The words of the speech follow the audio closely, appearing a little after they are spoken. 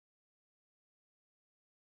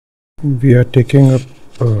We are taking up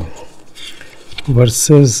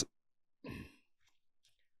verses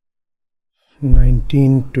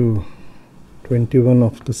 19 to 21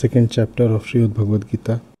 of the second chapter of Srimad Bhagavad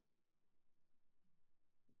Gita.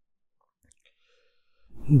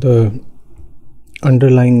 The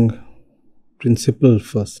underlying principle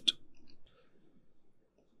first.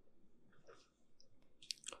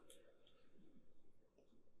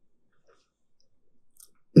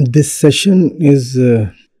 This session is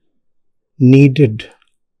needed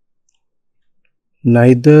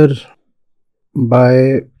neither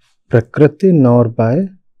by Prakriti nor by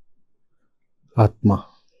Atma.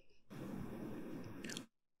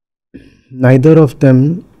 Neither of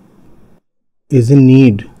them is in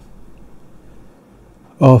need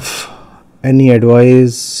of any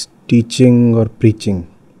advice, teaching or preaching.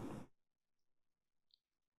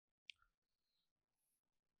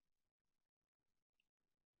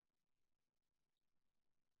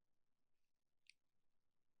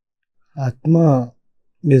 Atma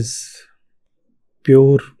is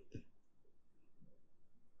pure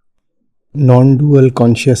non-dual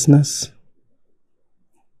consciousness,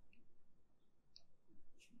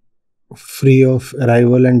 free of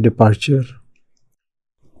arrival and departure,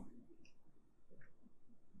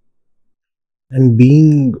 and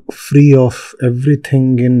being free of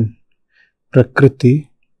everything in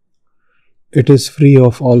Prakriti, it is free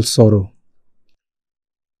of all sorrow.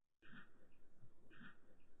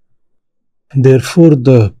 Therefore,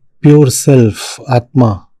 the pure self,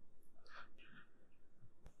 Atma,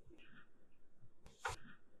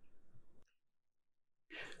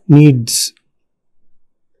 needs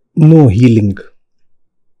no healing.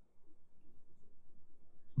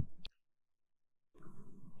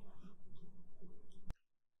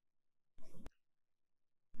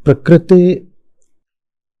 Prakriti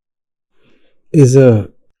is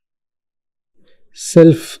a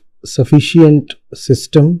self-sufficient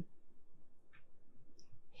system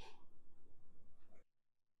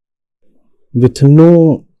with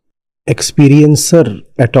no experiencer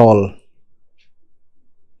at all.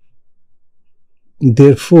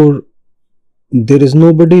 Therefore, there is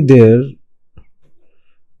nobody there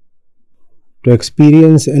to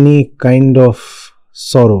experience any kind of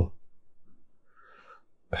sorrow.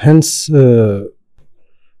 Hence,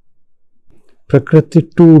 Prakriti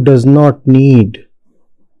too does not need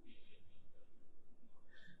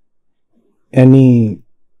any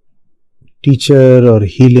teacher or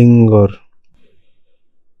healing or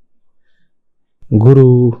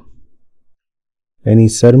guru, any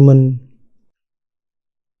sermon.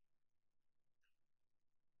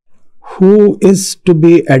 Who is to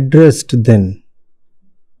be addressed then?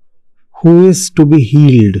 Who is to be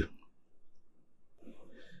healed?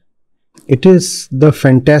 It is the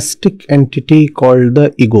fantastic entity called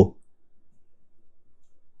the ego.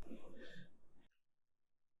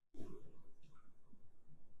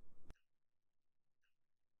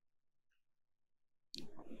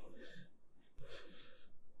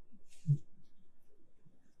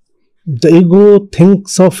 The ego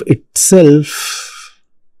thinks of itself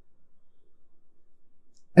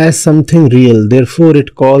as something real, therefore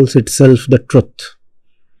it calls itself the truth.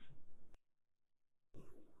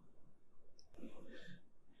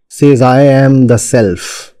 Says, I am the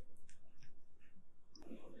self.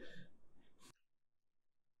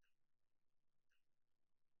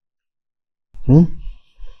 I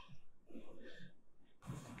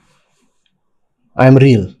am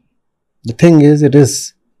real. The thing is, it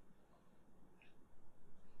is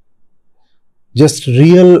just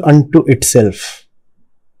real unto itself.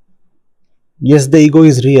 Yes, the ego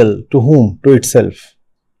is real. To whom? To itself.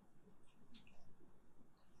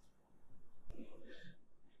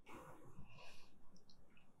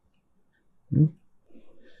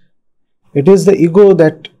 It is the ego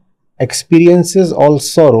that experiences all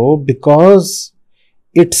sorrow because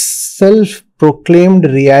its self-proclaimed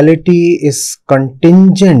reality is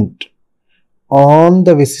contingent on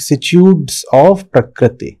the vicissitudes of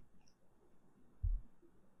Prakriti.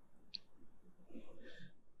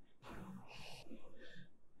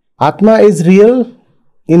 Atma is real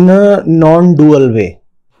in a non-dual way.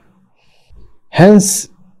 Hence,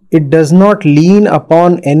 it does not lean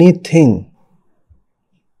upon anything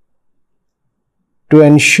to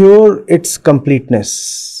ensure its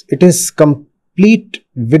completeness. It is complete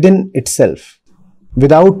within itself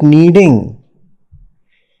without needing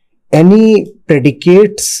any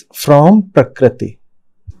predicates from Prakriti.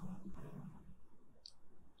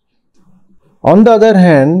 On the other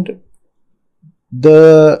hand,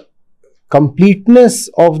 the completeness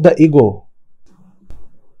of the ego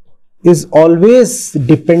is always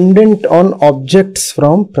dependent on objects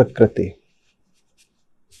from Prakriti.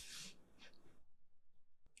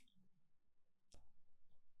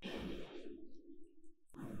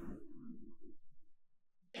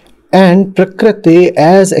 And Prakriti,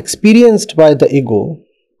 as experienced by the ego,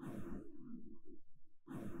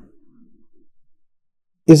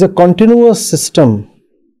 is a continuous system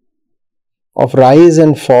of rise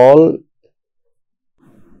and fall,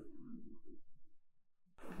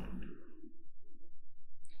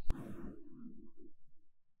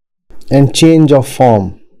 and change of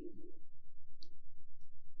form.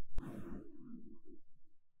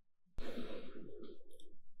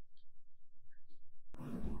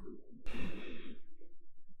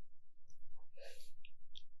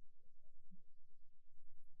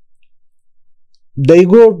 The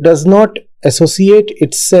ego does not associate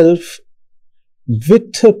itself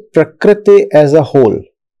with Prakriti as a whole.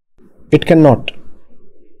 It cannot.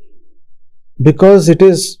 Because it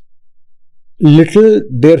is little,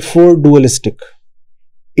 therefore dualistic.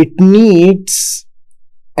 It needs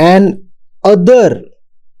an other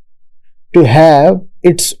to have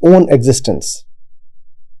its own existence.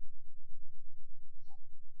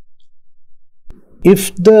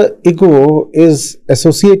 If the ego is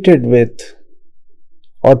associated with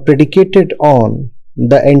or predicated on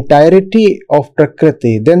the entirety of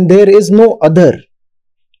Prakriti, then there is no other.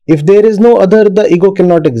 If there is no other, the ego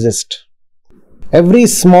cannot exist. Every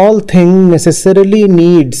small thing necessarily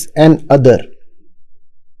needs an other.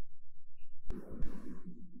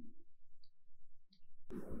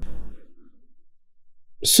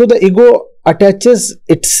 So the ego attaches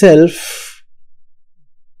itself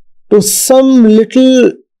to some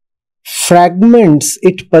little fragments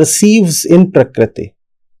it perceives in Prakriti.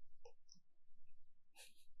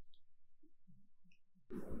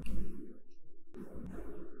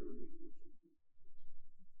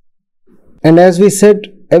 And as we said,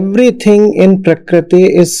 everything in Prakriti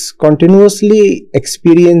is continuously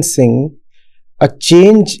experiencing a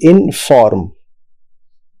change in form.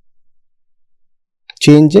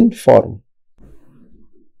 Change in form.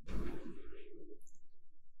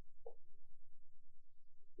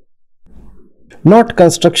 Not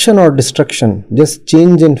construction or destruction, just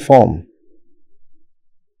change in form.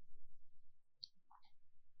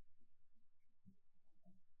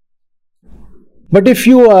 But if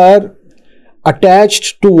you are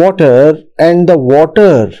attached to water and the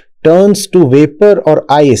water turns to vapor or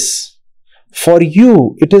ice, for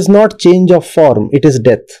you it is not change of form, it is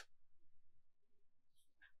death.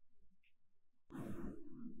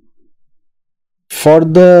 For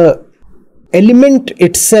the element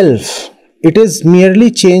itself, it is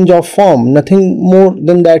merely change of form, nothing more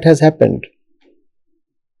than that has happened.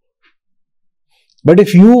 But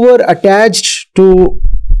if you were attached to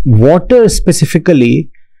water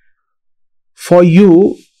specifically, for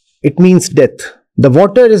you it means death. The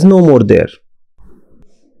water is no more there.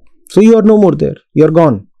 So you are no more there. You are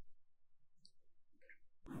gone.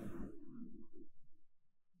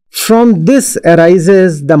 From this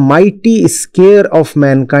arises the mighty scare of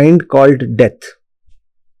mankind called death.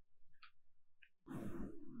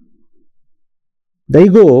 The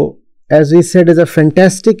ego, as we said, is a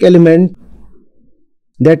fantastic element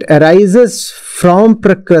that arises from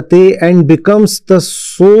Prakriti and becomes the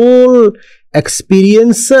sole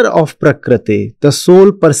experiencer of Prakriti, the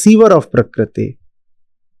sole perceiver of Prakriti.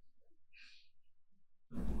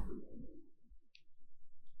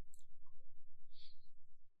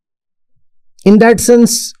 In that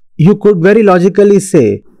sense, you could very logically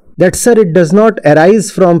say that, sir, it does not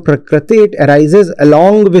arise from Prakriti, it arises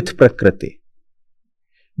along with Prakriti.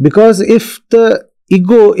 Because if the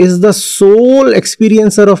ego is the sole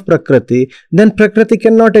experiencer of Prakriti, then Prakriti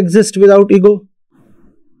cannot exist without ego.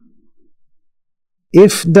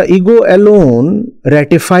 If the ego alone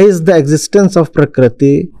ratifies the existence of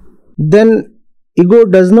Prakriti, then ego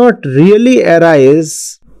does not really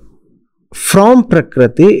arise from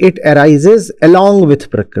Prakriti, it arises along with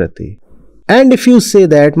Prakriti. And if you say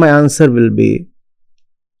that, my answer will be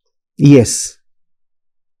yes.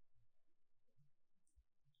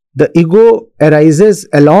 The ego arises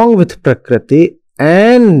along with Prakriti,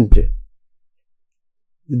 and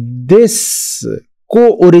this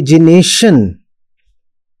co-origination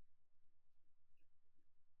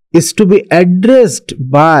is to be addressed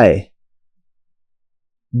by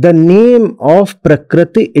the name of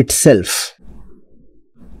Prakriti itself.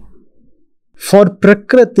 For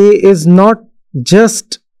Prakriti is not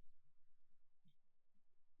just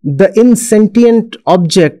the insentient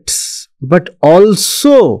objects, but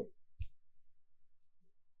also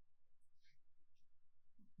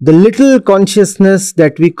the little consciousness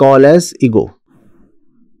that we call as ego.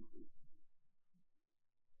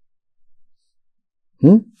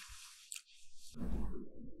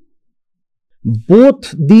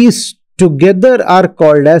 Both these together are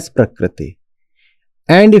called as Prakriti.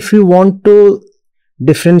 And if you want to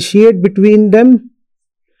differentiate between them,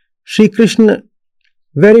 Sri Krishna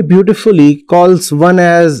very beautifully calls one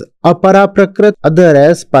as apara prakriti, other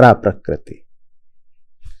as para prakriti.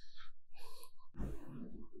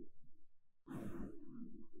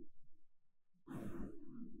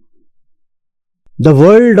 The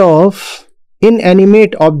world of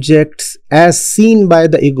inanimate objects as seen by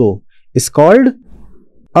the ego is called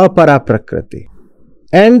apara prakriti.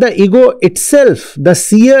 And the ego itself, the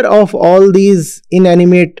seer of all these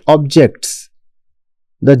inanimate objects,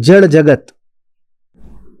 the Jad Jagat,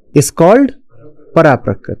 is called para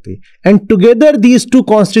prakriti. And together these two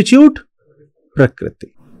constitute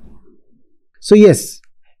prakriti. So yes,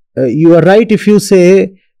 you are right if you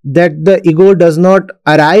say that the ego does not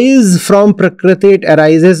arise from prakriti, it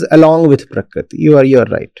arises along with prakriti. You are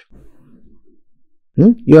right.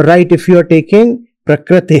 You are right if you are taking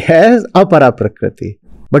prakriti as apara prakriti.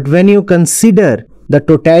 But when you consider the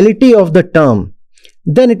totality of the term,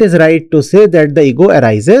 then it is right to say that the ego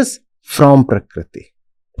arises from prakriti.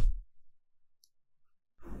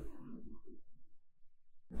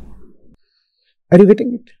 Are you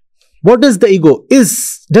getting it? What is the ego?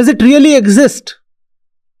 Does it really exist?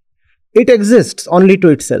 It exists only to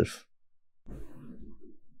itself.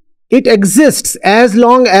 It exists as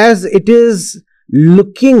long as it is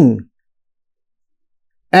looking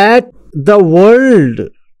at the world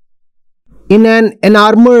in an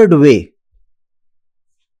enarmored way.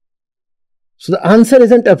 So the answer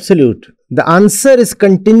isn't absolute. The answer is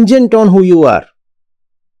contingent on who you are.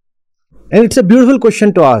 And it's a beautiful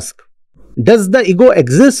question to ask. Does the ego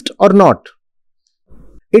exist or not?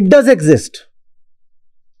 It does exist.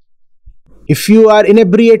 If you are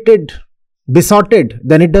inebriated, besotted,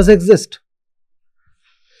 then it does exist.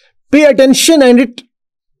 Pay attention and it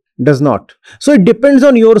does not. So it depends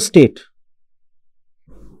on your state.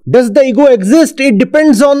 Does the ego exist? It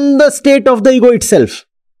depends on the state of the ego itself.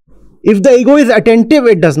 If the ego is attentive,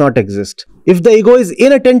 it does not exist. If the ego is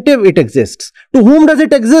inattentive, it exists. To whom does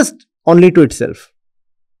it exist? Only to itself.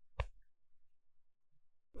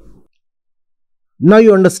 Now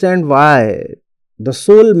you understand why the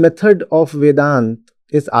sole method of Vedanta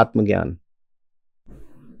is Atmagyan.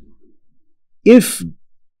 If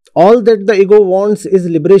all that the ego wants is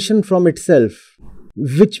liberation from itself,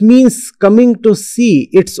 which means coming to see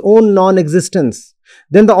its own non-existence,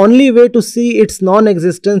 then the only way to see its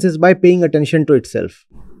non-existence is by paying attention to itself.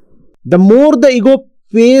 The more the ego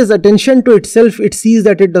pays attention to itself, it sees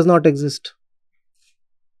that it does not exist.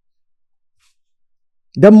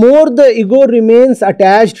 The more the ego remains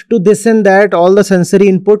attached to this and that, all the sensory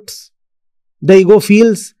inputs, the ego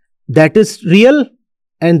feels that is real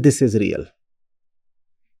and this is real.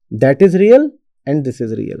 That is real and this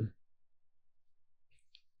is real.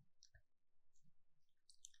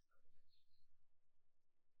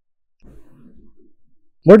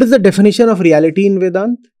 What is the definition of reality in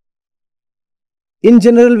Vedanta? In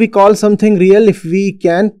general, we call something real if we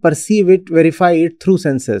can perceive it, verify it through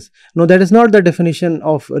senses. No, that is not the definition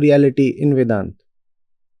of reality in Vedanta.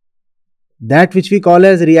 That which we call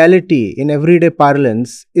as reality in everyday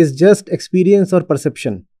parlance is just experience or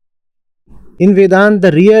perception. In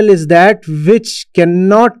Vedanta, the real is that which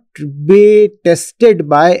cannot be tested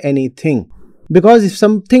by anything. Because if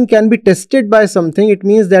something can be tested by something, it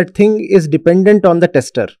means that thing is dependent on the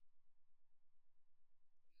tester.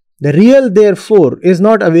 The real, therefore, is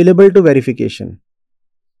not available to verification.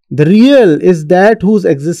 The real is that whose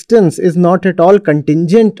existence is not at all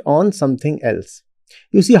contingent on something else.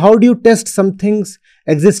 You see, how do you test something's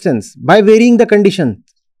existence? By varying the condition.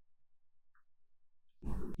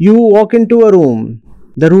 You walk into a room,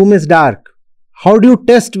 the room is dark. How do you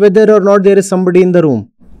test whether or not there is somebody in the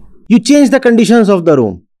room? You change the conditions of the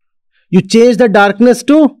room. You change the darkness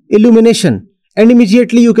to illumination and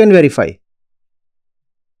immediately you can verify.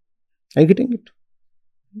 Are you getting it?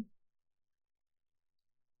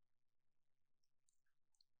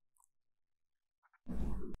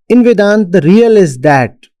 In Vedanta, the real is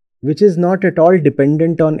that which is not at all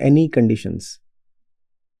dependent on any conditions.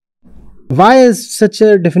 Why has such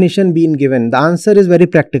a definition been given? The answer is very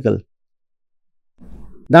practical.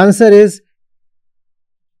 The answer is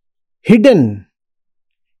hidden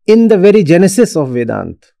in the very genesis of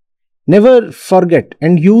Vedanta. Never forget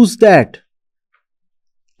and use that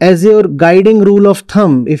as your guiding rule of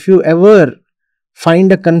thumb. If you ever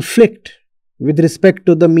find a conflict with respect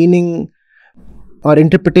to the meaning or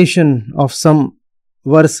interpretation of some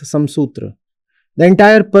verse, some sutra, the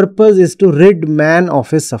entire purpose is to rid man of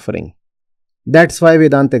his suffering. That's why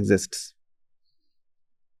Vedanta exists.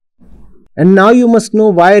 And now you must know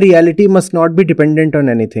why reality must not be dependent on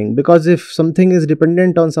anything. Because if something is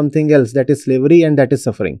dependent on something else, that is slavery and that is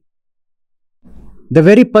suffering. The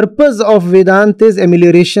very purpose of Vedanta is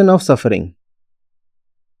amelioration of suffering.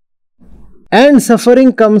 And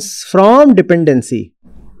suffering comes from dependency.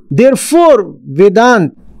 Therefore,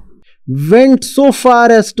 Vedanta went so far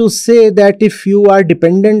as to say that if you are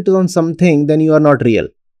dependent on something, then you are not real.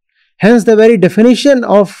 Hence, the very definition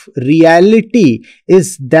of reality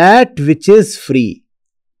is that which is free.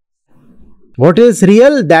 What is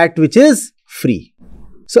real? That which is free.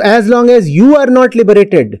 So, as long as you are not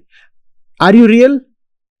liberated, are you real?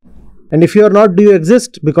 And if you are not, do you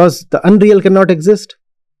exist? Because the unreal cannot exist.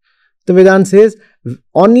 The Vedanta says,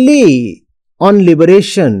 only on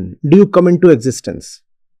liberation do you come into existence.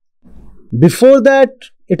 Before that,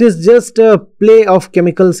 it is just a play of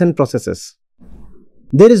chemicals and processes.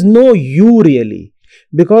 There is no you really,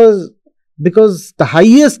 because the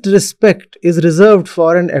highest respect is reserved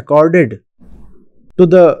for and accorded to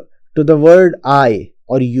the word I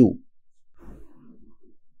or you.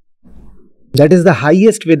 That is the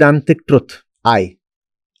highest Vedantic truth, I.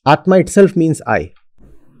 Atma itself means I.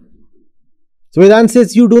 So Vedanta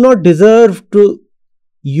says you do not deserve to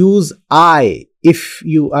use I if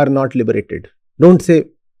you are not liberated. Don't say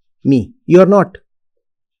me. You are not.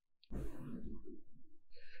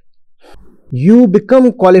 You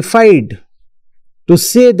become qualified to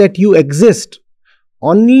say that you exist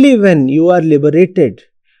only when you are liberated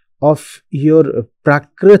of your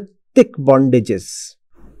prakritic bondages.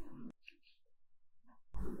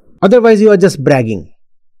 Otherwise, you are just bragging.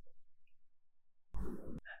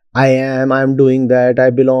 I am doing that, I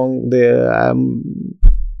belong there, I am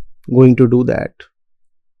going to do that.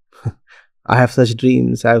 I have such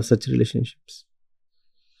dreams, I have such relationships.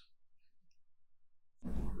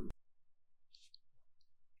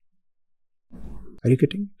 Are you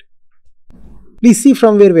getting it? Please see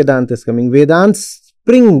from where Vedanta is coming. Vedanta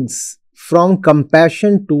springs from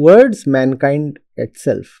compassion towards mankind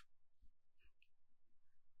itself.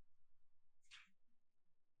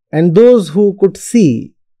 And those who could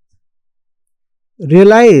see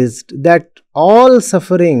realized that all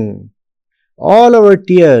suffering, all our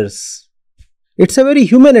tears, it's a very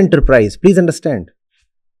human enterprise. Please understand.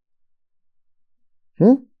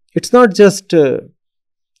 It's not just a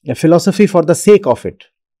philosophy for the sake of it.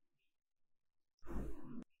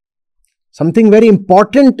 Something very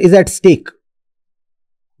important is at stake.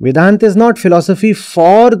 Vedanta is not philosophy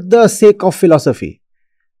for the sake of philosophy.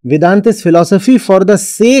 Vedanta is philosophy for the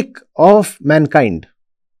sake of mankind.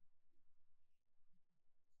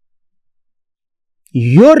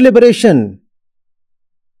 Your liberation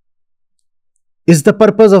is the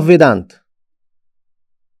purpose of Vedanta,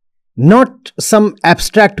 not some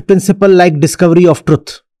abstract principle like discovery of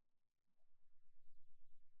truth.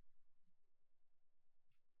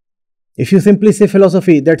 If you simply say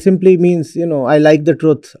philosophy, that simply means, I like the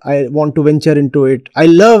truth, I want to venture into it, I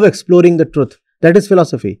love exploring the truth. That is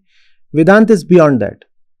philosophy. Vedanta is beyond that.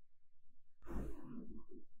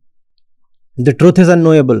 The truth is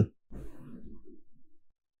unknowable.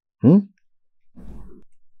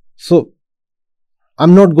 So,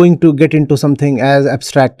 I'm not going to get into something as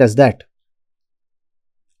abstract as that.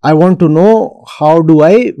 I want to know how do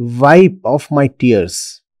I wipe off my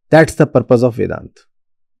tears. That's the purpose of Vedanta.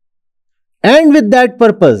 And with that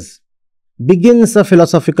purpose begins a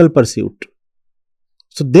philosophical pursuit.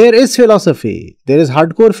 So there is philosophy, there is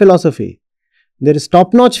hardcore philosophy, there is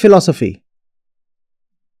top-notch philosophy.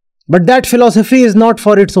 But that philosophy is not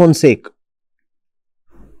for its own sake.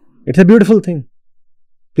 It's a beautiful thing.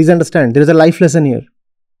 Please understand, there is a life lesson here.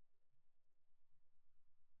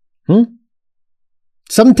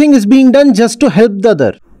 Something is being done just to help the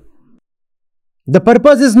other. The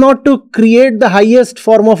purpose is not to create the highest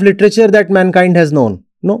form of literature that mankind has known.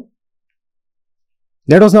 No.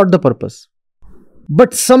 That was not the purpose.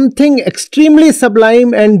 But something extremely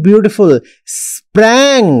sublime and beautiful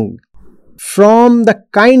sprang from the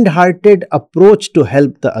kind-hearted approach to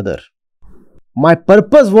help the other. My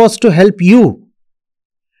purpose was to help you.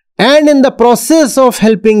 And in the process of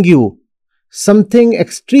helping you, something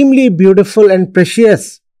extremely beautiful and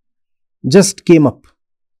precious just came up.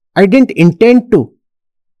 I didn't intend to.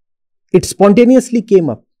 It spontaneously came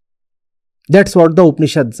up. That's what the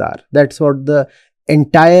Upanishads are. That's what the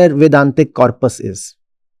entire Vedantic corpus is.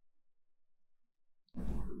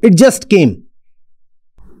 It just came.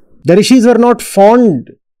 The rishis were not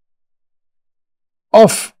fond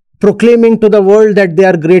of proclaiming to the world that they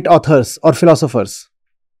are great authors or philosophers.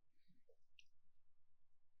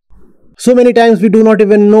 So many times we do not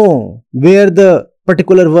even know where the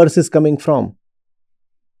particular verse is coming from.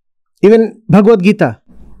 Even Bhagavad Gita,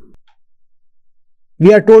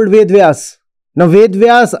 we are told Ved Vyas. Now Ved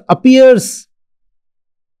Vyas appears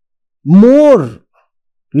more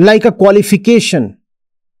like a qualification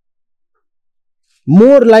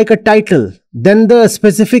more like a title than the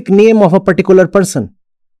specific name of a particular person.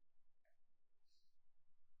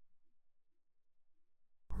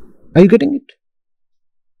 Are you getting it?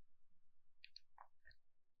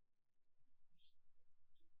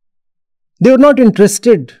 They were not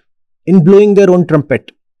interested in blowing their own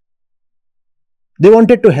trumpet. They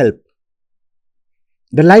wanted to help.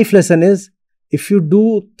 The life lesson is, if you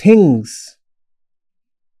do things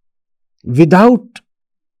without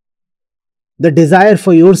the desire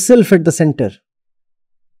for yourself at the center,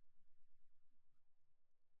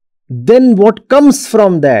 then what comes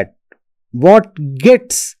from that, what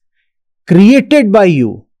gets created by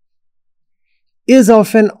you, is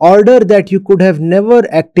of an order that you could have never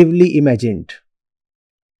actively imagined.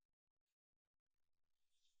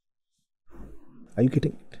 Are you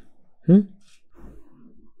getting it?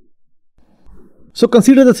 So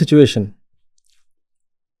consider the situation.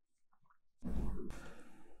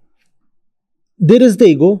 There is the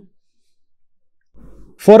ego.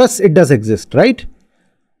 For us, it does exist, right?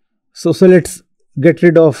 So let's get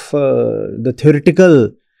rid of the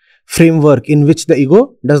theoretical framework in which the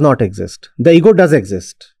ego does not exist. The ego does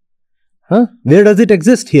exist. Where does it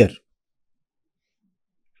exist? Here.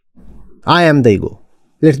 I am the ego.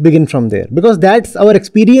 Let's begin from there, because that's our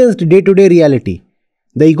experienced day-to-day reality.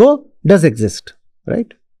 The ego does exist,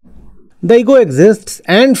 right? The ego exists,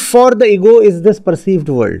 and for the ego is this perceived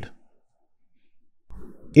world.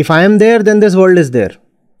 If I am there, then this world is there.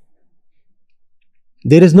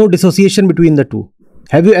 There is no dissociation between the two.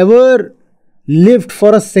 Have you ever lived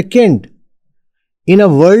for a second in a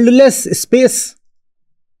worldless space?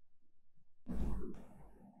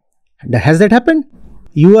 Has that happened?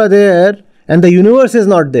 You are there and the universe is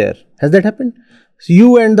not there. Has that happened? So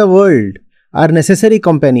you and the world are necessary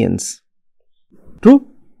companions. True?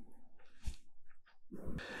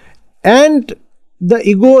 And the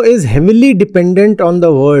ego is heavily dependent on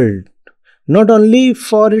the world, not only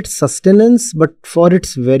for its sustenance but for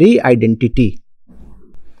its very identity.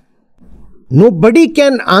 Nobody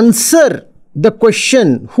can answer the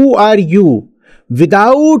question, who are you,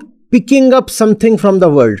 without picking up something from the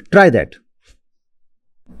world. Try that.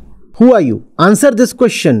 Who are you? Answer this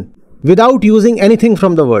question without using anything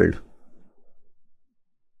from the world.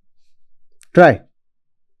 Try.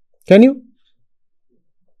 Can you?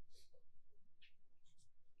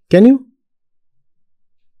 Can you?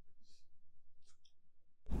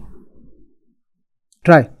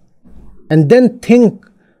 Try. And then think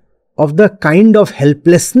of the kind of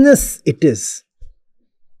helplessness it is.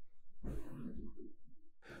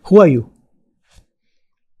 Who are you?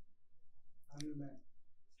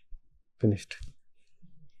 Finished.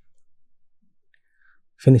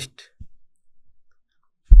 Finished.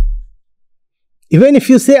 Even if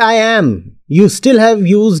you say I am, you still have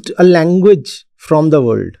used a language from the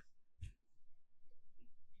world.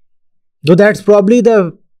 Though that's probably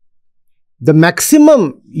the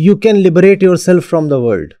maximum you can liberate yourself from the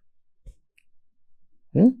world.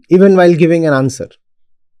 Even while giving an answer.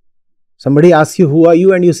 Somebody asks you, who are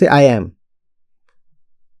you? And you say, I am.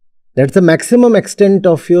 That's the maximum extent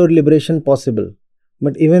of your liberation possible.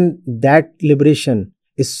 But even that liberation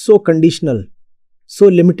is so conditional, so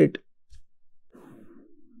limited.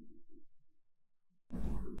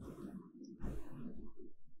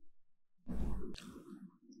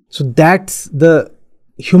 So that's the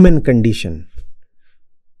human condition.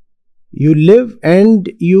 You live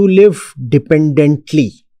and you live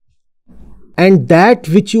dependently. And that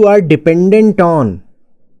which you are dependent on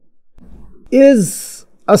is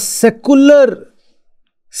a secular,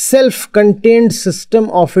 self-contained system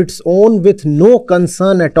of its own with no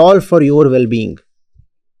concern at all for your well-being.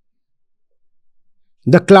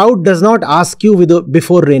 The cloud does not ask you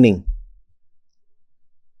before raining.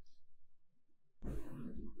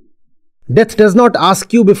 Death does not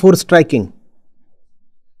ask you before striking.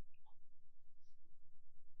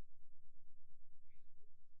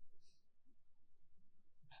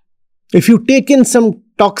 If you take in some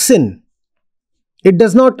toxin, it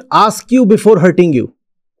does not ask you before hurting you.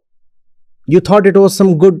 You thought it was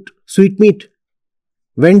some good sweetmeat,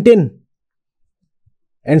 went in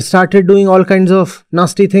and started doing all kinds of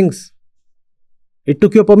nasty things. It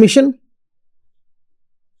took your permission.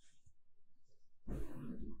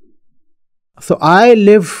 So I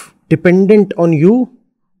live dependent on you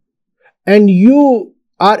and you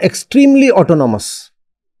are extremely autonomous.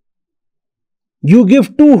 You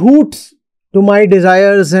give two hoots to my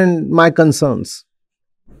desires and my concerns.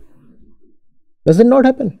 Does it not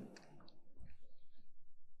happen?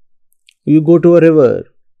 You go to a river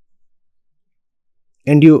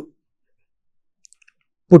and you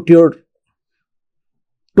put your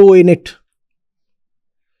toe in it.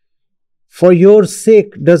 For your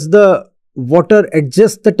sake, does the water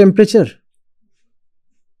adjust the temperature?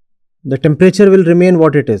 The temperature will remain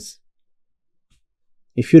what it is.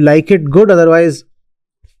 If you like it, good, otherwise.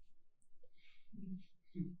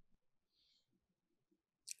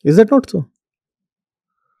 Is that not so?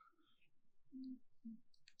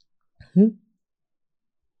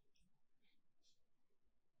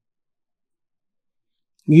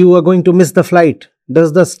 You are going to miss the flight.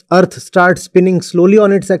 Does the earth start spinning slowly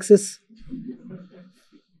on its axis?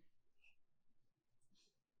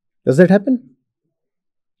 Does that happen?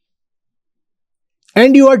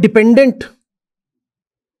 And you are dependent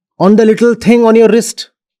on the little thing on your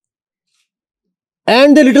wrist.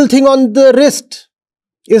 And the little thing on the wrist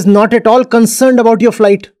is not at all concerned about your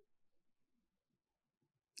flight.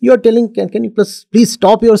 You are telling, can you please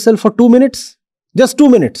stop yourself for 2 minutes? Just 2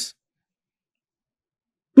 minutes.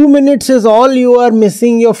 2 minutes is all you are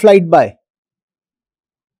missing your flight by.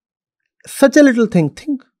 Such a little thing,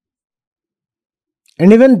 think.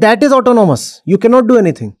 And even that is autonomous. You cannot do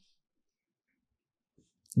anything.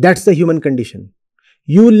 That's the human condition.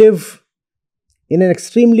 You live in an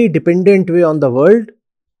extremely dependent way on the world,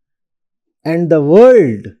 and the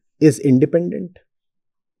world is independent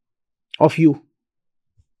of you.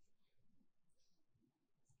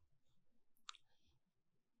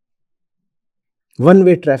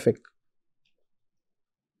 One-way traffic.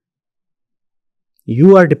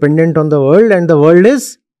 You are dependent on the world, and the world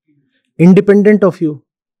is independent of you.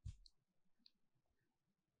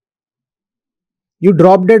 You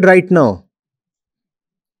drop dead right now.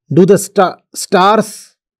 Do the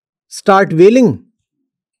stars start wailing?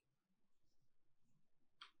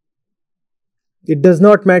 It does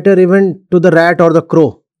not matter even to the rat or the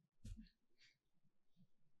crow.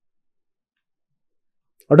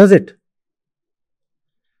 Or does it?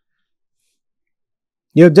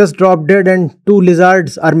 You have just dropped dead and 2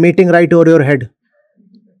 lizards are mating right over your head.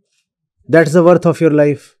 That's the worth of your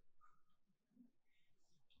life.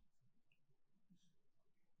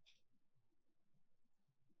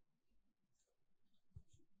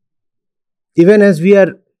 Even as we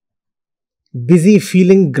are busy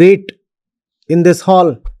feeling great in this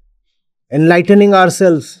hall, enlightening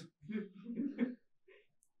ourselves,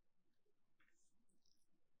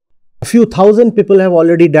 a few thousand people have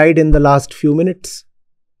already died in the last few minutes.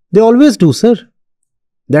 They always do, sir.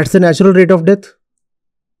 That's the natural rate of death.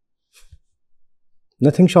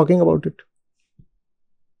 Nothing shocking about it.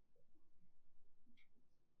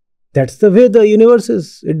 That's the way the universe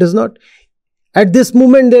is. It does not. At this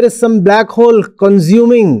moment, there is some black hole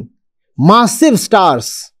consuming massive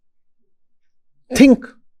stars. Think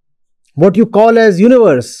what you call as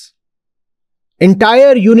universe.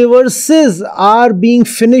 Entire universes are being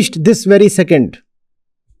finished this very second.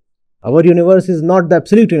 Our universe is not the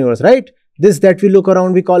absolute universe, right? This that we look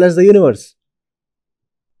around, we call as the universe.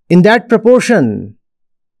 In that proportion,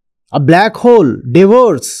 a black hole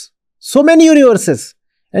devours so many universes.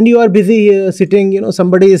 And you are busy here sitting,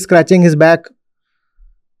 somebody is scratching his back.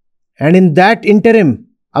 And in that interim,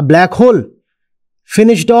 a black hole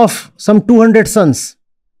finished off some 200 suns.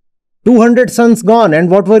 200 suns gone. And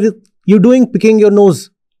what were you doing? Picking your nose.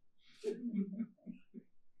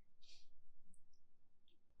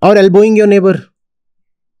 Or elbowing your neighbor.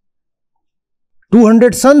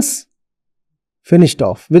 200 suns finished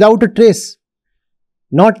off without a trace.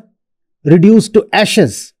 Not reduced to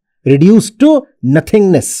ashes. Reduced to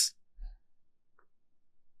nothingness.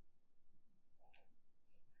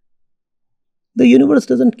 The universe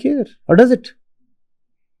doesn't care, or does it?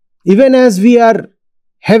 Even as we are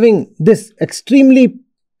having this extremely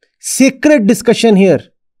sacred discussion here,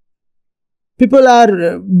 people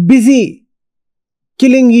are busy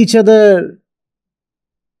killing each other.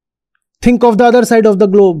 Think of the other side of the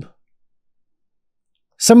globe.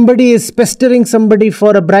 Somebody is pestering somebody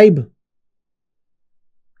for a bribe.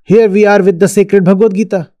 Here we are with the sacred Bhagavad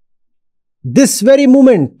Gita. This very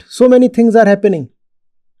moment, so many things are happening.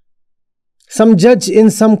 Some judge in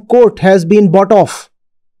some court has been bought off.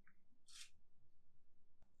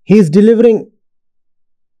 He is delivering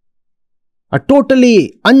a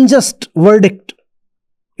totally unjust verdict.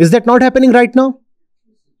 Is that not happening right now?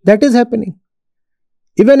 That is happening.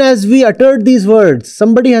 Even as we uttered these words,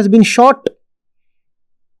 somebody has been shot.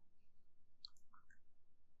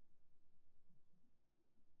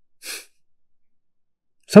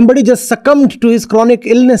 Somebody just succumbed to his chronic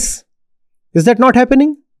illness. Is that not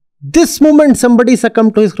happening? This moment somebody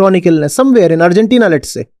succumbed to his chronic illness, somewhere in Argentina,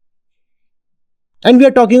 let's say. And we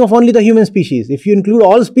are talking of only the human species. If you include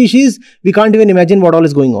all species, we can't even imagine what all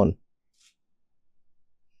is going on.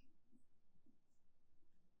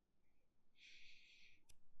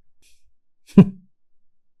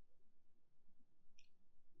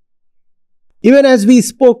 Even as we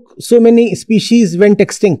spoke, so many species went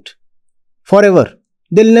extinct forever.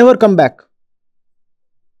 They'll never come back.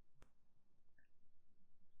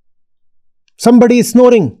 Somebody is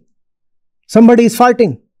snoring. Somebody is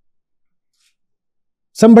farting.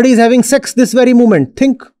 Somebody is having sex this very moment.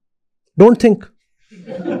 Think. Don't think.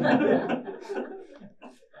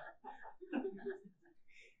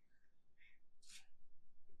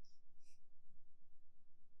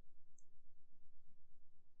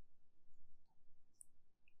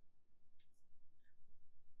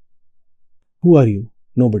 Who are you?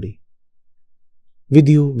 Nobody. With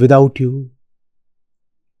you, without you.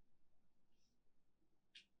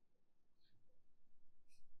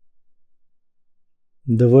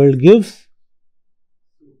 The world gives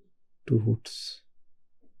two hoots.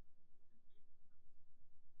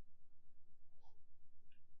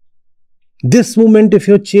 This moment, if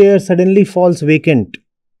your chair suddenly falls vacant,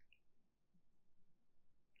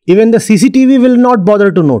 even the CCTV will not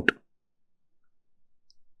bother to note.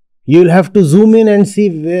 You will have to zoom in and see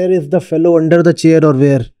where is the fellow under the chair or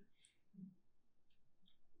where.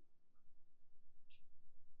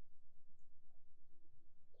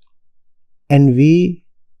 And we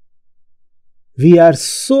are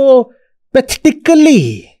so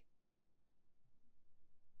pathetically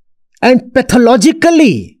and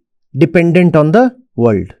pathologically dependent on the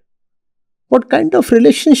world. What kind of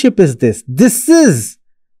relationship is this? This is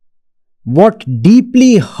what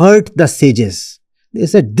deeply hurt the sages. They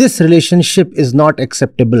said, this relationship is not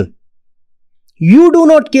acceptable. You do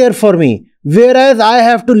not care for me, whereas I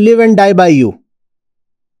have to live and die by you.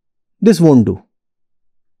 This won't do.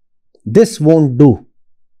 This won't do.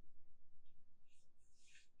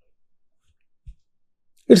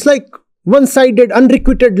 It's like one-sided,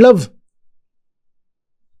 unrequited love.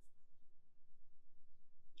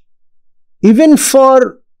 Even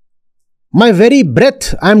for my very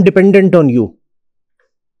breath, I am dependent on you.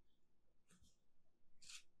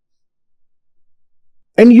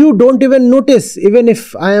 And you don't even notice, even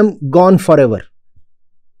if I am gone forever.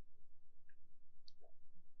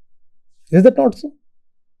 Is that not so?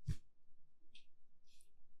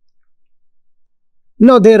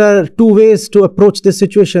 Now, there are two ways to approach this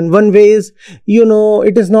situation. One way is,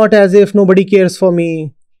 it is not as if nobody cares for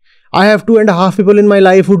me. I have 2.5 people in my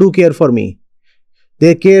life who do care for me.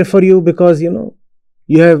 They care for you because, you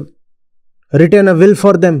have written a will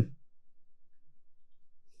for them.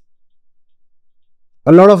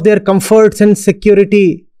 A lot of their comforts and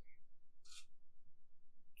security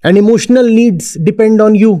and emotional needs depend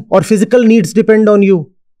on you, or physical needs depend on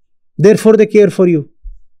you. Therefore, they care for you.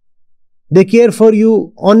 They care for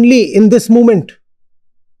you only in this moment.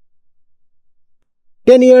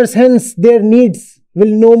 10 years hence, their needs will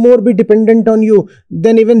no more be dependent on you.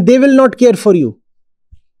 Then even they will not care for you.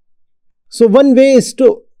 So one way is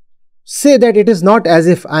to say that it is not as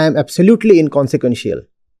if I am absolutely inconsequential.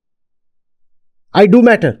 I do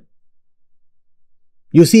matter.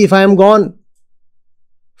 You see, if I am gone,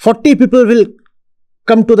 40 people will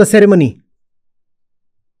come to the ceremony.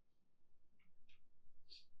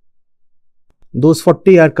 Those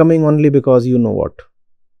 40 are coming only because you know what.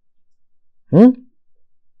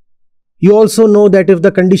 You also know that if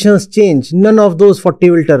the conditions change, none of those 40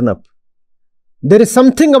 will turn up. There is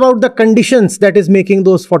something about the conditions that is making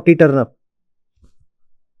those 40 turn up.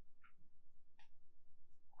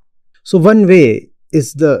 So one way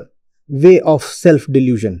is the way of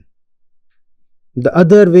self-delusion. The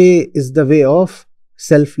other way is the way of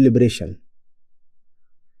self-liberation.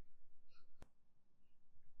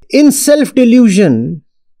 In self-delusion,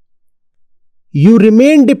 you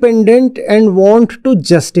remain dependent and want to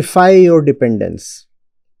justify your dependence.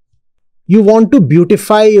 You want to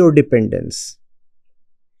beautify your dependence.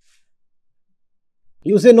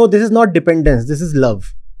 You say, no, this is not dependence, this is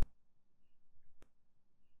love.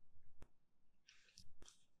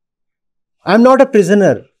 I am not a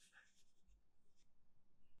prisoner.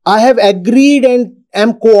 I have agreed and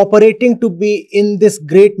am cooperating to be in this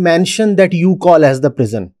great mansion that you call as the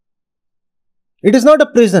prison. It is not a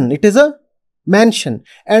prison, it is a mansion.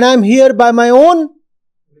 And I am here by my own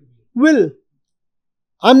will.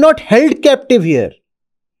 I am not held captive here.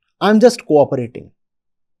 I am just cooperating.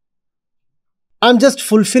 I am just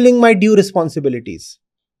fulfilling my due responsibilities.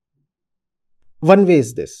 One way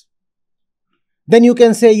is this. Then you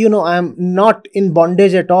can say, I am not in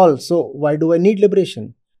bondage at all, so why do I need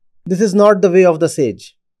liberation? This is not the way of the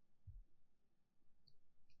sage.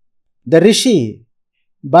 The rishi,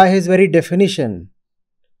 by his very definition,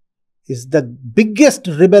 is the biggest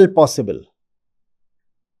rebel possible.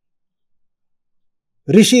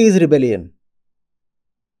 Rishi is rebellion.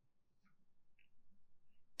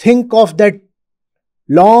 Think of that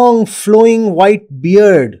long flowing white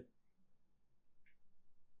beard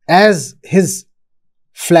as his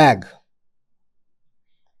flag.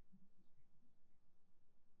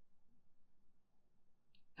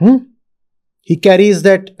 He carries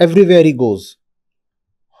that everywhere he goes.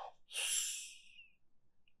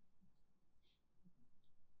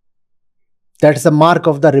 That's the mark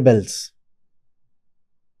of the rebels.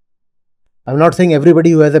 I'm not saying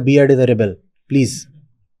everybody who has a beard is a rebel. Please.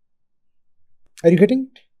 Are you getting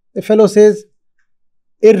it? The fellow says,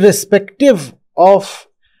 irrespective of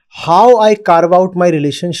how I carve out my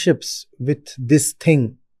relationships with this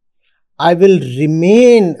thing, I will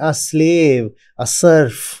remain a slave, a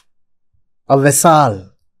serf, a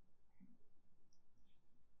vassal.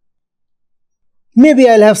 Maybe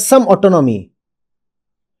I'll have some autonomy,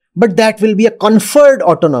 but that will be a conferred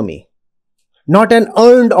autonomy, not an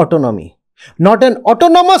earned autonomy, not an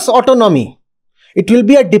autonomous autonomy. It will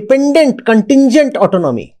be a dependent, contingent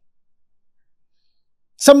autonomy.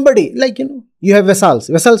 Somebody, like, you have vassals.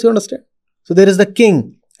 Vassals, you understand? So there is the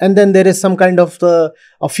king, and then there is some kind of a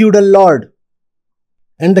feudal lord.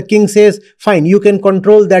 And the king says, fine, you can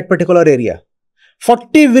control that particular area.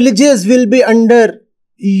 40 villages will be under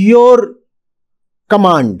your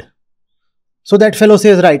command. So that fellow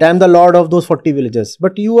says, right, I am the lord of those 40 villages.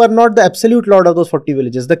 But you are not the absolute lord of those 40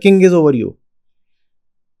 villages. The king is over you.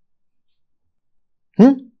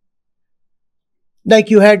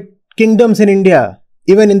 Like you had kingdoms in India,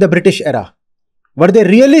 even in the British era. Were they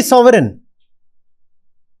really sovereign?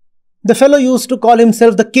 The fellow used to call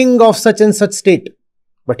himself the king of such and such state.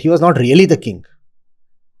 But he was not really the king.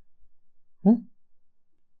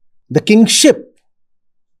 The kingship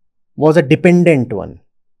was a dependent one.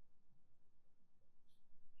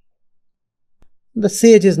 The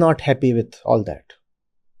sage is not happy with all that.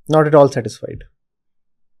 Not at all satisfied.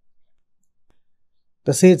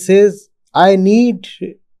 The sage says, I need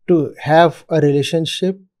to have a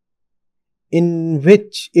relationship in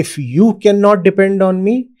which if you cannot depend on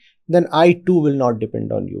me, then I too will not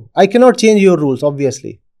depend on you. I cannot change your rules,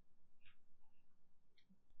 obviously.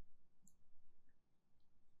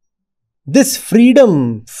 This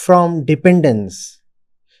freedom from dependence,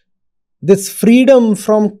 this freedom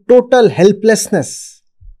from total helplessness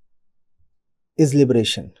is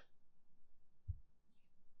liberation.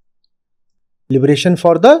 Liberation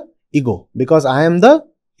for the ego, because I am the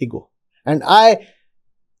ego. And I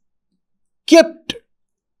kept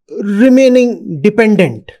remaining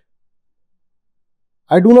dependent.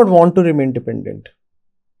 I do not want to remain dependent.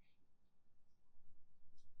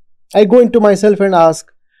 I go into myself and ask,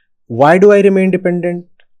 why do I remain dependent?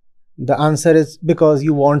 The answer is because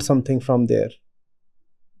you want something from there.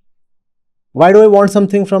 Why do I want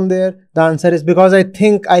something from there? The answer is because I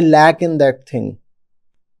think I lack in that thing.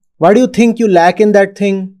 Why do you think you lack in that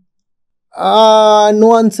thing?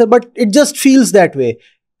 No answer, but it just feels that way.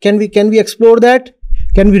 Can we explore that?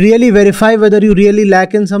 Can we really verify whether you really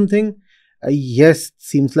lack in something? Yes,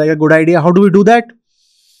 seems like a good idea. How do we do that?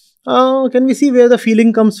 Can we see where the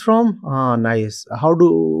feeling comes from? Nice.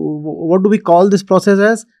 What do we call this process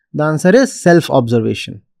as? The answer is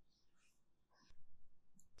self-observation.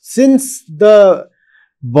 Since the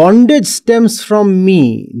bondage stems from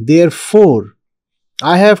me, therefore,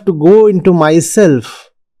 I have to go into myself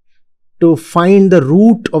to find the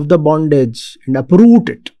root of the bondage and uproot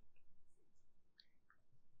it.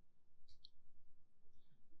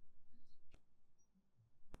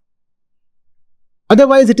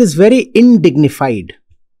 Otherwise, it is very indignified.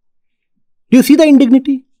 Do you see the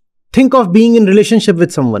indignity? Think of being in relationship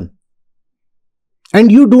with someone and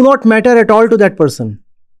you do not matter at all to that person.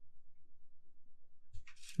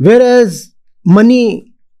 Whereas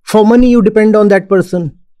for money you depend on that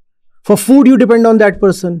person. For food you depend on that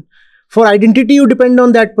person. For identity you depend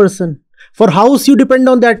on that person. For house you depend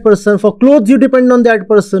on that person. For clothes you depend on that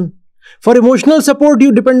person. For emotional support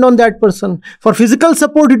you depend on that person. For physical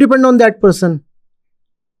support you depend on that person.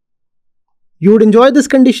 You would enjoy this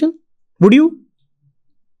condition? Would you?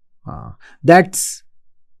 That's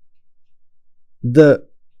the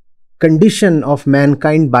condition of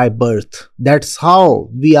mankind by birth. That's how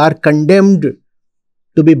we are condemned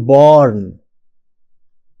to be born.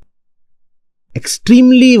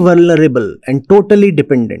 Extremely vulnerable and totally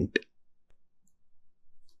dependent.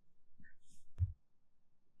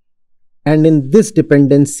 And in this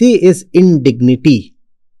dependency is indignity.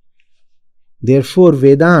 Therefore,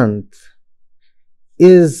 Vedanta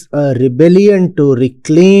is a rebellion to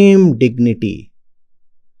reclaim dignity.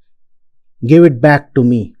 Give it back to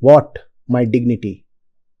me. What? My dignity.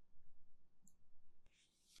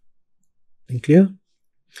 Clear?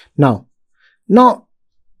 Now,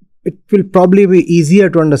 it will probably be easier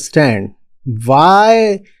to understand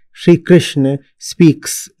why Sri Krishna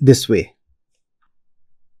speaks this way.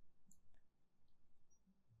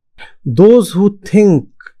 Those who think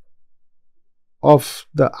of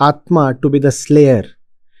the Atma to be the slayer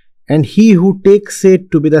and he who takes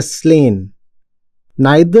it to be the slain,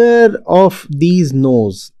 neither of these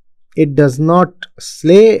knows. It does not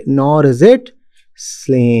slay nor is it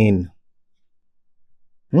slain.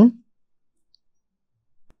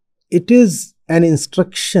 It is an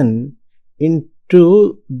instruction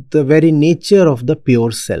into the very nature of the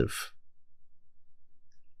pure self.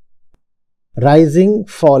 Rising,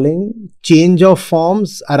 falling, change of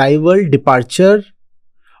forms, arrival, departure,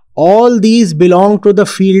 all these belong to the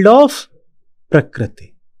field of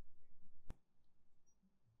Prakriti.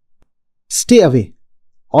 Stay away.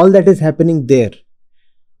 All that is happening there,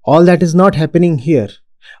 all that is not happening here,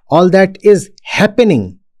 all that is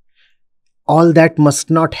happening, all that must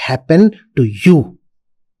not happen to you.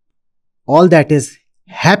 All that is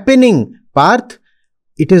happening, Parth,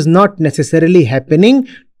 it is not necessarily happening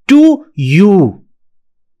to you.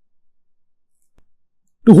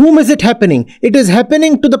 To whom is it happening? It is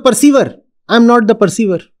happening to the perceiver. I am not the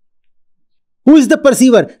perceiver. Who is the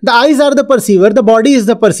perceiver? The eyes are the perceiver, the body is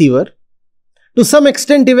the perceiver. To some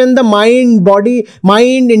extent, even the mind, body,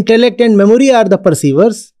 mind, intellect and memory are the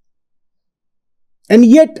perceivers. And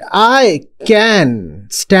yet I can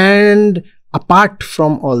stand apart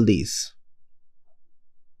from all these.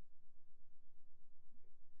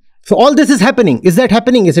 So all this is happening. Is that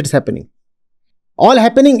happening? Yes, it's happening. All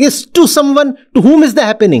happening is to someone. To whom is the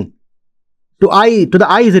happening? To the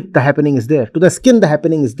eyes, the happening is there. To the skin, the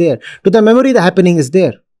happening is there. To the memory, the happening is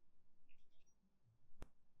there.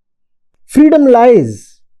 Freedom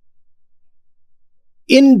lies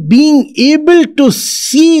in being able to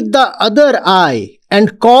see the other eye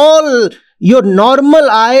and call your normal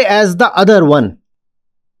eye as the other one.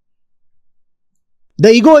 The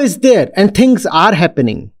ego is there and things are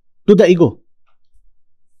happening to the ego.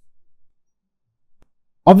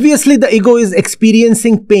 Obviously, the ego is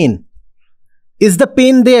experiencing pain. Is the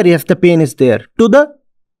pain there? Yes, the pain is there.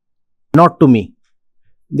 Not to me.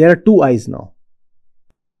 There are two eyes now.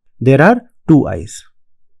 There are two eyes.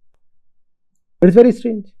 It's very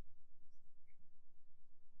strange.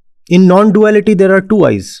 In non-duality, there are two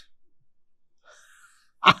eyes.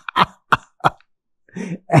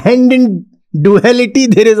 And in duality,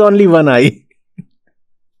 there is only one eye.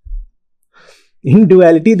 In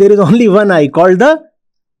duality, there is only one eye called the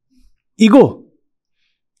ego.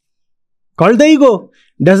 Called the ego.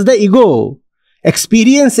 Does the ego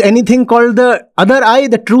experience anything called the other eye,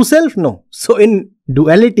 the true self? No. So in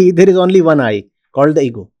duality, there is only one eye called the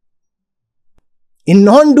ego. In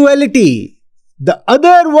non-duality, the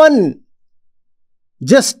other one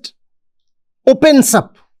just opens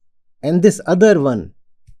up and this other one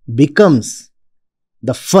becomes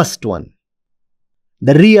the first one,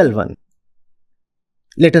 the real one.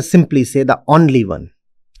 Let us simply say the only one.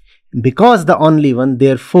 Because the only one,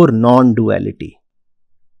 therefore non-duality.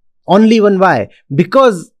 Only one, why?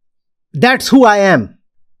 Because that's who I am.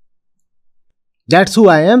 That's who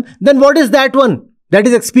I am. Then what is that one that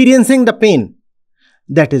is experiencing the pain?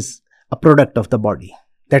 That is a product of the body.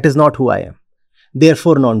 That is not who I am.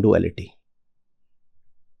 Therefore non-duality.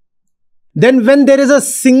 Then when there is a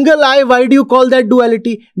single I, why do you call that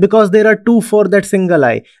duality? Because there are two for that single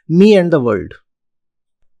I, me and the world.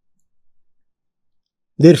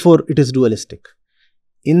 Therefore it is dualistic.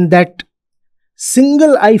 In that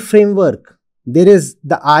single I framework, there is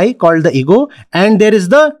the I called the ego and there is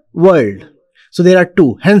the world. So there are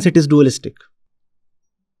two, hence it is dualistic.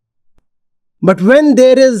 But when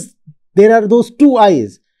there are those two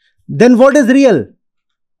eyes, then what is real?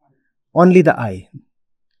 Only the I.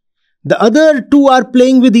 The other two are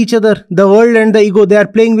playing with each other. The world and the ego, they are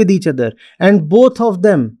playing with each other. And both of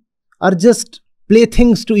them are just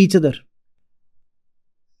playthings to each other.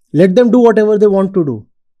 Let them do whatever they want to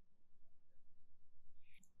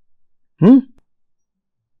do.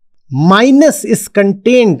 Minus is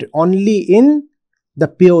contained only in the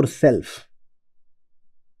pure self.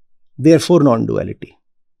 Therefore non-duality.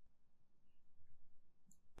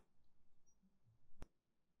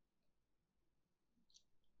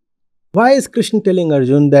 Why is Krishna telling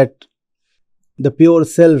Arjun that the pure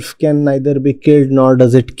self can neither be killed nor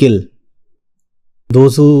does it kill?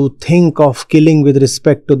 Those who think of killing with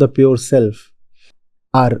respect to the pure self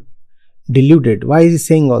are deluded. Why is he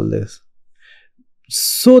saying all this?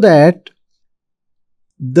 So that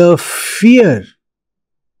the fear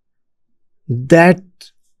that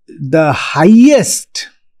the highest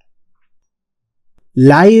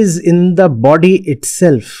lies in the body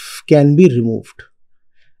itself can be removed.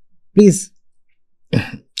 Please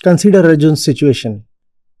Consider Arjun's situation.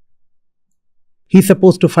 He's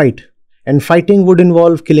supposed to fight, and fighting would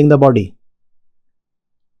involve killing the body.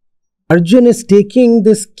 Arjun is taking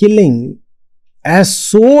this killing as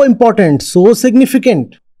so important, so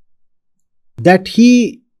significant, that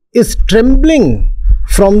he is trembling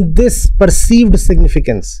from this perceived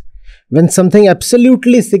significance. When something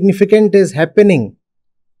absolutely significant is happening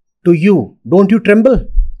to you, don't you tremble?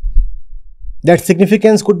 That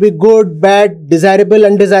significance could be good, bad, desirable,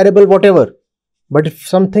 undesirable, whatever. But if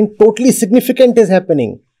something totally significant is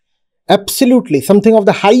happening, absolutely, something of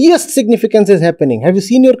the highest significance is happening, have you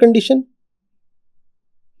seen your condition?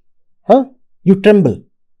 You tremble.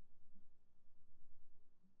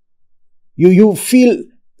 You feel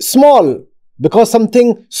small because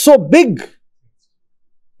something so big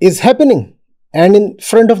is happening, and in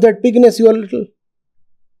front of that bigness you are little.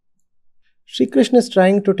 Shri Krishna is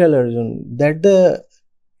trying to tell Arjun that the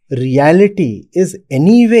reality is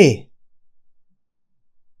anyway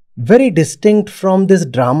very distinct from this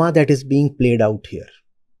drama that is being played out here.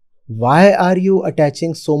 Why are you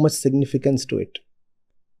attaching so much significance to it?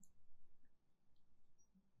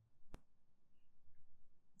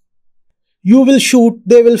 You will shoot,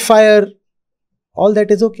 they will fire, all that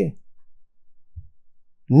is okay.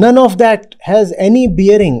 None of that has any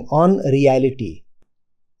bearing on reality.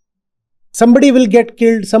 Somebody will get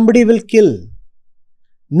killed, somebody will kill.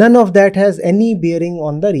 None of that has any bearing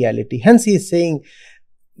on the reality. Hence he is saying,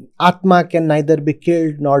 Atma can neither be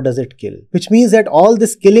killed nor does it kill. Which means that all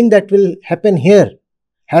this killing that will happen here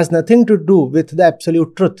has nothing to do with the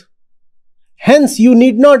absolute truth. Hence you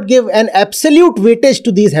need not give an absolute weightage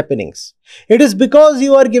to these happenings. It is because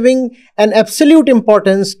you are giving an absolute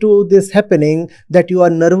importance to this happening that you are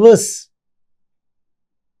nervous.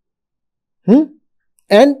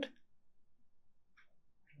 And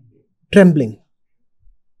trembling.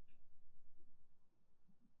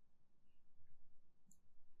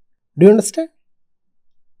 Do you understand?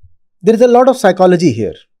 There is a lot of psychology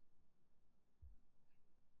here.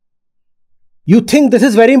 You think this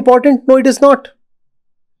is very important? No, it is not.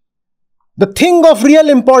 The thing of real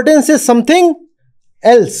importance is something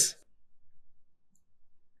else.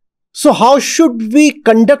 So how should we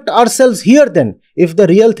conduct ourselves here then? If the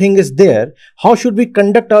real thing is there, how should we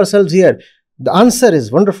conduct ourselves here? The answer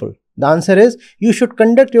is wonderful. The answer is you should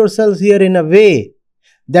conduct yourselves here in a way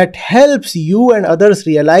that helps you and others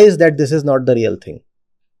realize that this is not the real thing.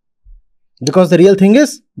 Because the real thing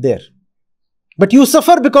is there. But you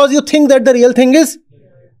suffer because you think that the real thing is.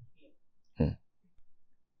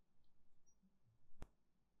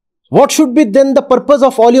 What should be then the purpose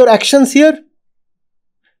of all your actions here?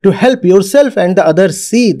 To help yourself and the others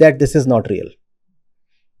see that this is not real.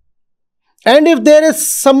 And if there is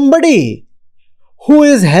somebody who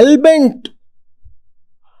is hell-bent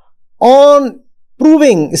on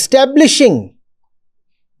proving, establishing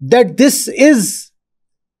that this is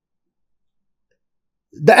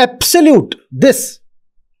the absolute,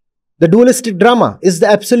 the dualistic drama is the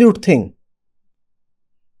absolute thing,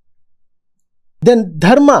 then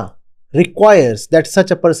Dharma requires that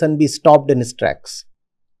such a person be stopped in his tracks.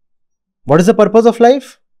 What is the purpose of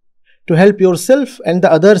life? To help yourself and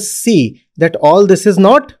the others see that all this is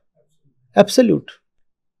not absolute.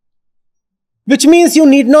 Which means you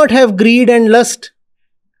need not have greed and lust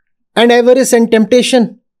and avarice and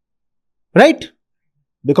temptation. Right?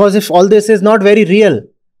 Because if all this is not very real,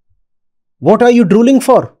 what are you drooling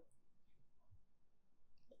for?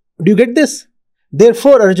 Do you get this?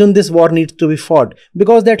 Therefore, Arjun, this war needs to be fought.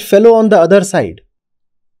 Because that fellow on the other side,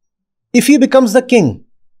 if he becomes the king,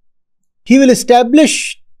 he will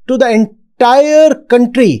establish to the entire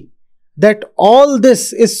country that all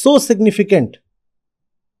this is so significant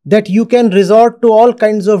that you can resort to all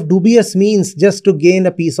kinds of dubious means just to gain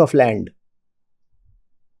a piece of land.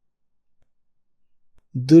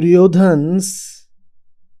 Duryodhan's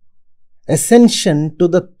ascension to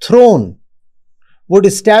the throne would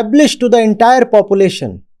establish to the entire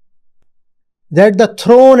population that the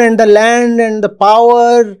throne and the land and the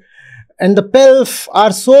power and the pelf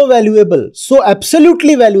are so valuable, so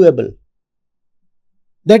absolutely valuable,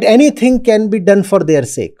 that anything can be done for their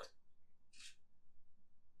sake.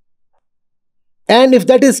 And if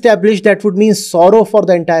that is established, that would mean sorrow for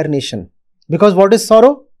the entire nation. Because what is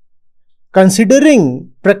sorrow?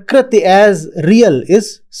 Considering Prakriti as real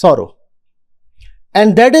is sorrow.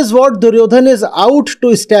 And that is what Duryodhana is out to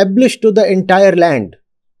establish to the entire land.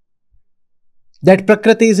 That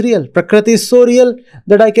Prakriti is real. Prakriti is so real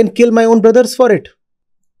that I can kill my own brothers for it.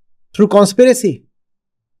 Through conspiracy.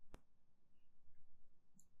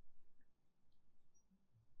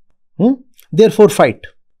 Therefore fight.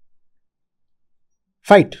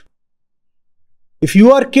 Fight. If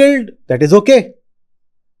you are killed, that is okay.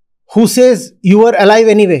 Who says you were alive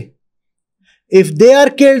anyway? If they are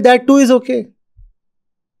killed, that too is okay.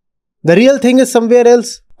 The real thing is somewhere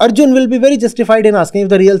else. Arjun will be very justified in asking if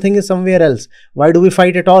the real thing is somewhere else. Why do we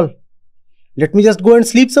fight at all? Let me just go and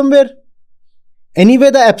sleep somewhere. Anyway,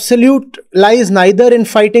 the absolute lies neither in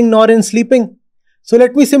fighting nor in sleeping. So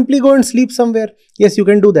let me simply go and sleep somewhere. Yes, you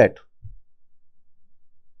can do that.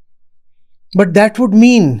 But that would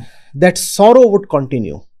mean that sorrow would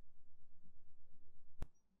continue.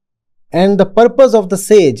 And the purpose of the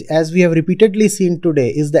sage, as we have repeatedly seen today,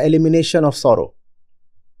 is the elimination of sorrow.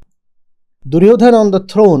 Duryodhana on the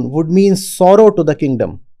throne would mean sorrow to the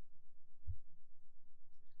kingdom.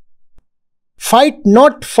 Fight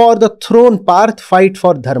not for the throne path, fight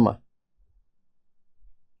for Dharma.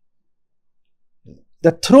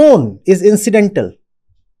 The throne is incidental.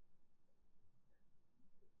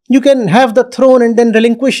 You can have the throne and then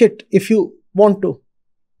relinquish it if you want to.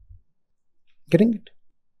 Getting it?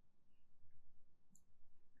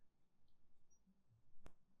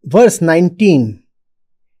 Verse 19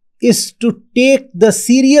 is to take the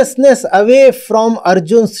seriousness away from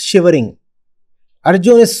Arjun's shivering.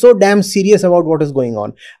 Arjun is so damn serious about what is going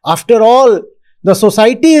on. After all, the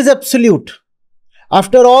society is absolute.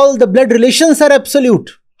 After all, the blood relations are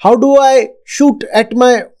absolute. How do I shoot at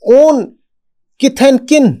my own kith and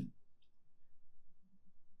kin?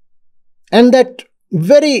 And that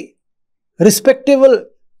very respectable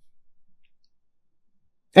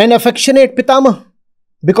and affectionate Pitama.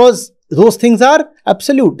 Because those things are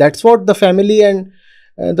absolute. That's what the family and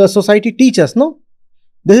the society teach us, no?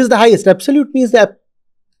 This is the highest. Absolute means that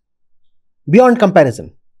beyond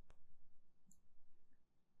comparison.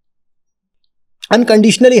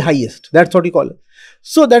 Unconditionally highest. That's what we call it.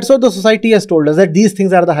 So that's what the society has told us, that these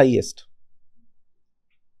things are the highest.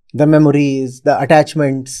 The memories, the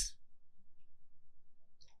attachments,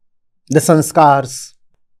 the sanskars.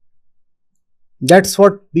 That's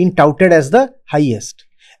what been touted as the highest.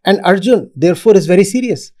 And Arjun, therefore, is very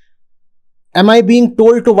serious. Am I being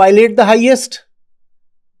told to violate the highest?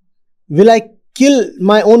 Will I kill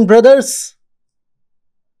my own brothers?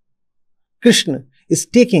 Krishna is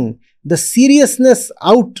taking the seriousness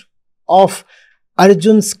out of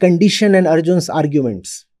Arjun's condition and Arjun's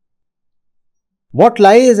arguments. What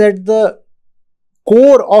lies at the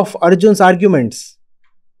core of Arjun's arguments?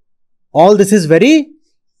 All this is very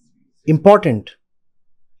important.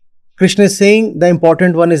 Krishna is saying the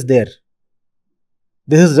important one is there.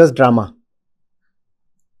 This is just drama.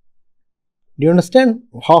 Do you understand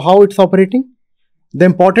how it's operating? The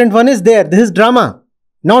important one is there. This is drama.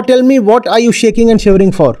 Now tell me, what are you shaking and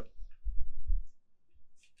shivering for?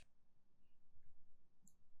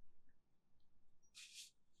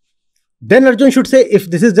 Then Arjun should say, if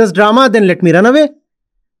this is just drama, then let me run away.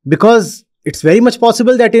 Because it's very much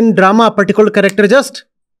possible that in drama, a particular character just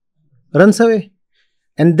runs away.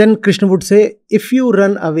 And then Krishna would say, if you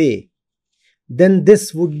run away, then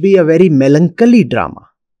this would be a very melancholy drama.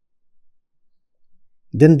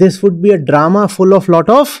 Then this would be a drama full of lot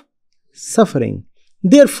of suffering.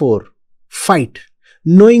 Therefore, fight.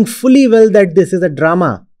 Knowing fully well that this is a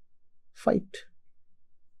drama, fight.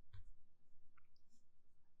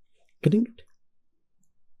 Getting it?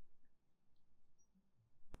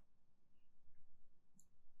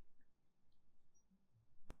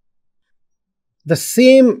 The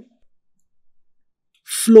same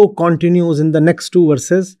flow continues in the next two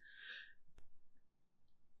verses.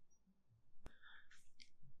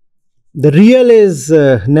 The real is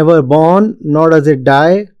never born, nor does it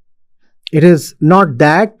die. It is not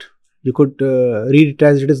that. You could read it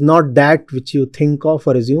as it is not that which you think of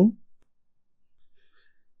or assume.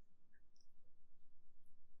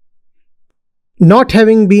 Not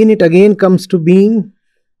having been, it again comes to being.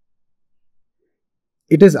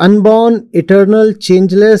 It is unborn, eternal,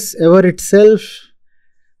 changeless, ever itself.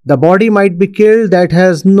 The body might be killed, that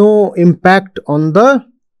has no impact on the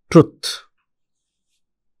truth.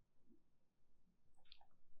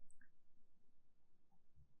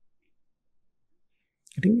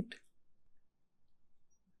 Getting it?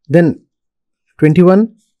 Then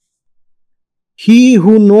 21. He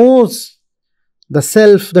who knows the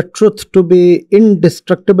self, the truth to be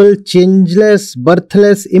indestructible, changeless,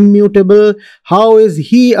 birthless, immutable, how is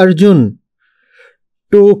he, Arjun,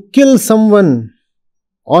 to kill someone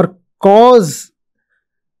or cause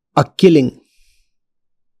a killing?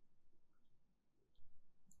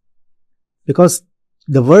 Because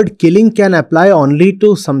the word killing can apply only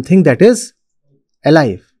to something that is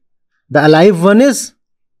alive. The alive one is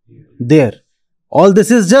there. All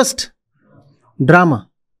this is just drama.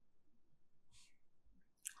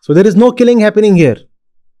 So there is no killing happening here.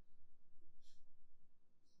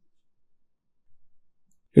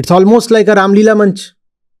 It's almost like a Ramlila Manch.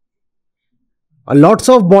 Lots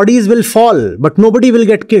of bodies will fall, but nobody will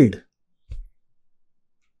get killed.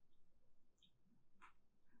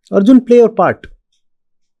 Arjun, play your part.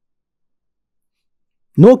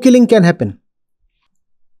 No killing can happen.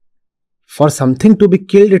 For something to be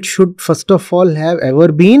killed, it should first of all have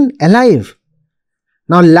ever been alive.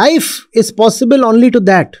 Now, life is possible only to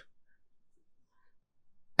that.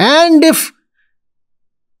 And if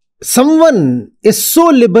someone is so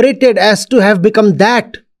liberated as to have become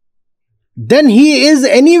that, then he is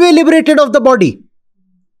anyway liberated of the body.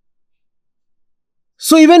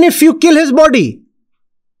 So even if you kill his body,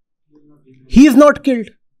 he is not killed.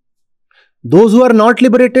 Those who are not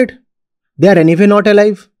liberated, they are anyway not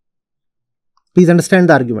alive. Please understand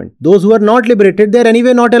the argument. Those who are not liberated, they are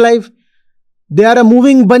anyway not alive. They are a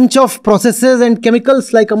moving bunch of processes and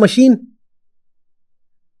chemicals like a machine.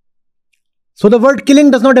 So the word killing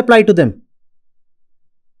does not apply to them.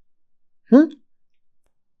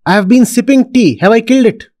 I have been sipping tea. Have I killed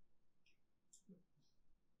it?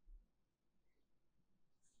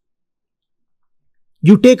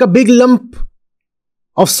 You take a big lump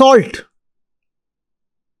of salt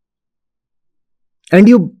and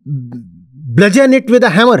you bludgeon it with a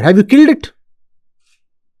hammer. Have you killed it?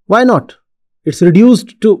 Why not? It's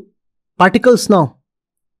reduced to particles now.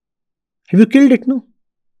 Have you killed it? No.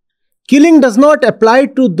 Killing does not apply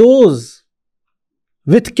to those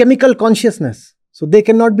with chemical consciousness. So they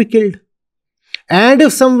cannot be killed. And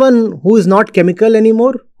if someone who is not chemical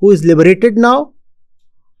anymore, who is liberated now,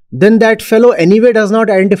 then that fellow anyway does not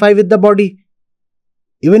identify with the body.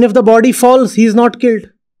 Even if the body falls, he is not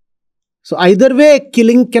killed. So either way,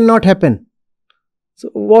 killing cannot happen. So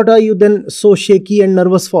what are you then so shaky and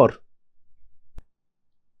nervous for?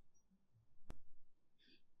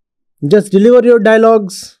 Just deliver your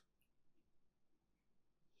dialogues.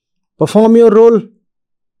 Perform your role.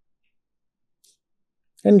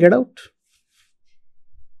 And get out.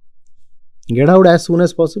 Get out as soon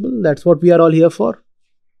as possible. That's what we are all here for.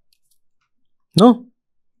 No?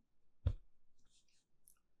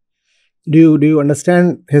 Do you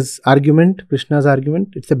understand his argument, Krishna's argument?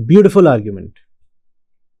 It's a beautiful argument.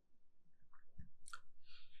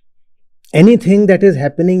 Anything that is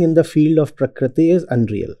happening in the field of Prakriti is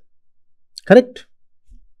unreal. Correct?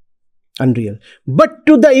 Unreal. But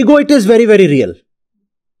to the ego, it is very, very real.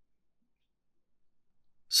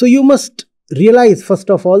 So you must realize, first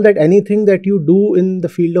of all, that anything that you do in the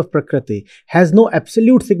field of Prakriti has no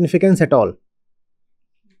absolute significance at all.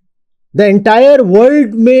 The entire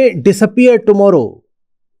world may disappear tomorrow.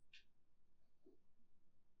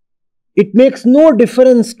 It makes no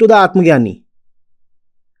difference to the Atmagyani.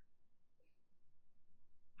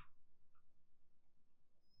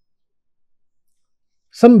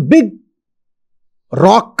 Some big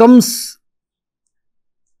rock comes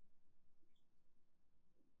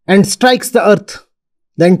and strikes the earth.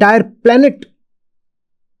 The entire planet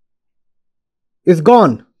is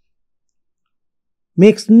gone.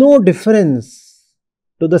 Makes no difference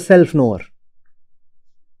to the self-knower.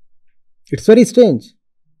 It's very strange.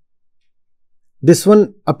 This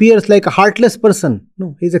one appears like a heartless person.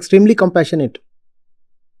 No, he is extremely compassionate.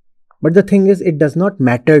 But the thing is, it does not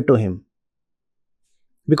matter to him.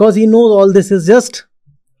 Because he knows all this is just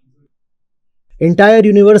entire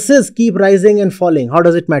universes keep rising and falling. How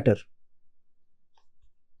does it matter?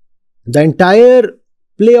 The entire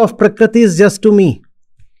play of Prakriti is just to me.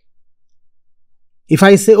 If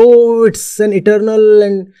I say, oh, it's an eternal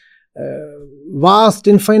and vast,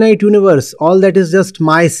 infinite universe, all that is just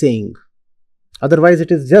my saying. Otherwise, it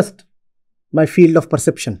is just my field of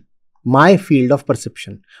perception. My field of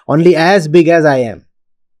perception. Only as big as I am.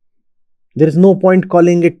 There is no point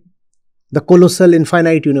calling it the colossal,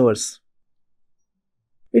 infinite universe.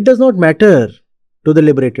 It does not matter to the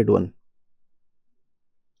liberated one.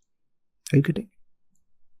 Are you getting?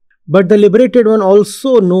 But the liberated one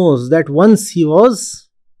also knows that once he was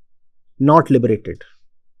not liberated.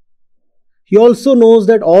 He also knows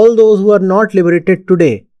that all those who are not liberated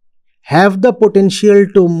today have the potential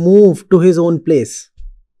to move to his own place.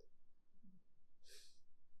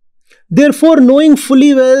 Therefore, knowing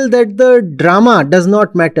fully well that the drama does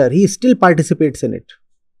not matter, he still participates in it.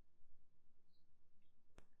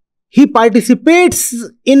 He participates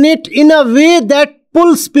in it in a way that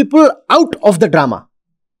pulls people out of the drama.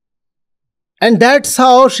 And that's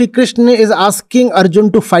how Sri Krishna is asking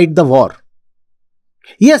Arjun to fight the war.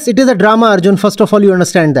 Yes, it is a drama, Arjun. First of all, you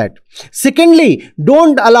understand that. Secondly,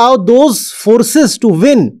 don't allow those forces to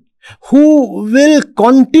win who will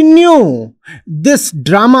continue this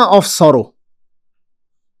drama of sorrow.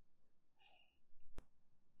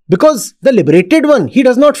 Because the liberated one, he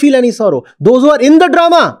does not feel any sorrow. Those who are in the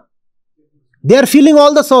drama, they are feeling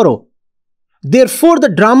all the sorrow. Therefore, the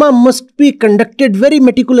drama must be conducted very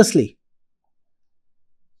meticulously.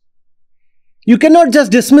 You cannot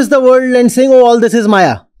just dismiss the world and saying, oh, all this is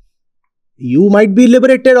Maya. You might be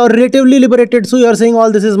liberated or relatively liberated, so you are saying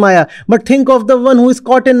all this is Maya. But think of the one who is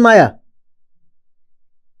caught in Maya.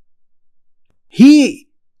 He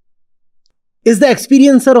is the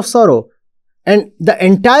experiencer of sorrow. And the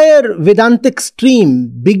entire Vedantic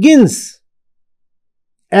stream begins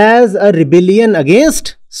as a rebellion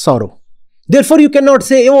against sorrow. Therefore, you cannot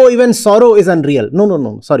say, oh, even sorrow is unreal.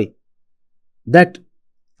 No, sorry. That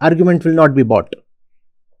argument will not be bought.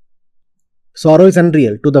 Sorrow is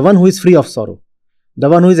unreal to the one who is free of sorrow. The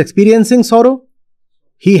one who is experiencing sorrow,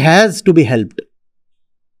 he has to be helped.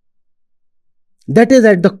 That is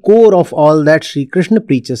at the core of all that Sri Krishna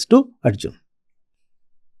preaches to Arjun.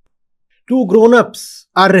 Two grown-ups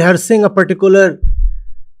are rehearsing a particular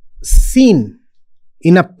scene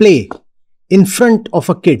in a play in front of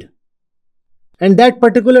a kid. And that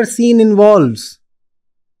particular scene involves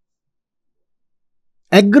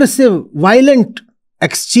aggressive, violent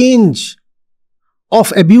exchange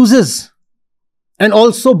of abuses and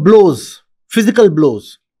also blows, physical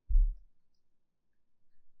blows.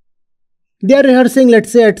 They are rehearsing,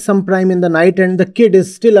 let's say, at some time in the night, and the kid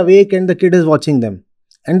is still awake and the kid is watching them.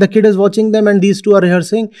 And the kid is watching them and these two are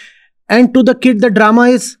rehearsing. And to the kid, the drama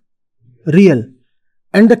is real.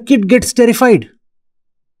 And the kid gets terrified.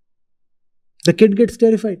 The kid gets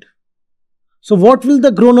terrified. So what will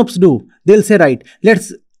the grown-ups do? They'll say, right,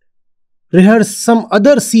 let's rehearse some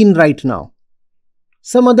other scene right now.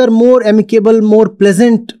 Some other more amicable, more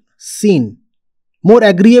pleasant scene. More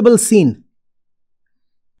agreeable scene.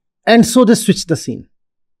 And so they switch the scene.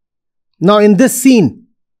 Now in this scene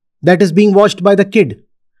that is being watched by the kid,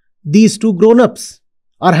 these two grown-ups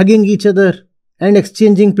are hugging each other and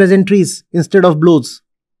exchanging pleasantries instead of blows.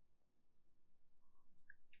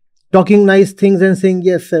 Talking nice things and saying,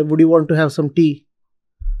 yes, sir, would you want to have some tea?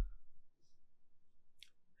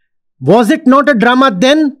 Was it not a drama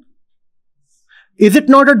then? Is it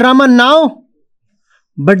not a drama now?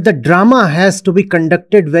 But the drama has to be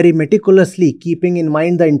conducted very meticulously, keeping in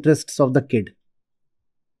mind the interests of the kid.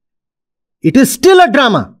 It is still a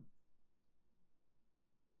drama.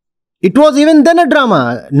 It was even then a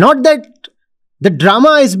drama. Not that the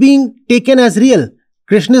drama is being taken as real.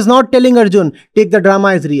 Krishna is not telling Arjun, take the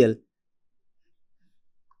drama as real.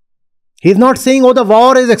 He is not saying, oh, the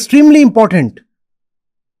war is extremely important.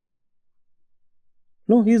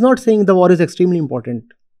 No, he is not saying the war is extremely important.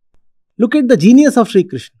 Look at the genius of Sri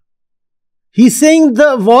Krishna. He is saying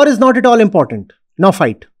the war is not at all important. Now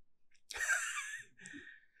fight.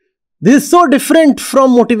 This is so different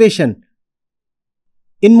from motivation.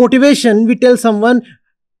 In motivation, we tell someone,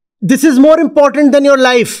 this is more important than your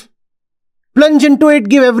life. Plunge into it,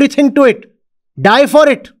 give everything to it. Die for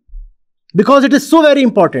it. Because it is so very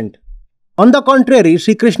important. On the contrary,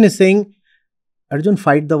 Sri Krishna is saying, Arjun,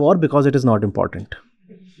 fight the war because it is not important.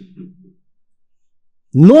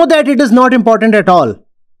 Know that it is not important at all.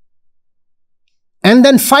 And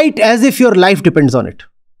then fight as if your life depends on it.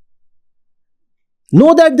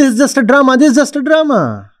 Know that this is just a drama. This is just a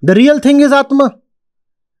drama. The real thing is Atma.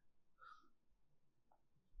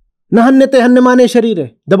 Nahanyate hanyamane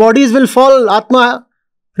sharire. The bodies will fall. Atma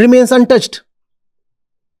remains untouched.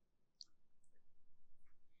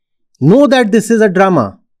 Know that this is a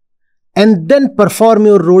drama. And then perform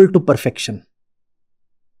your role to perfection.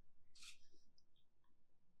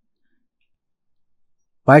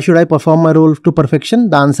 Why should I perform my role to perfection?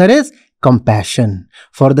 The answer is compassion.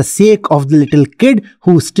 For the sake of the little kid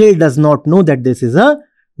who still does not know that this is a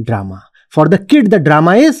drama. For the kid, the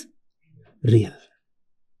drama is real.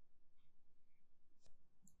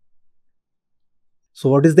 So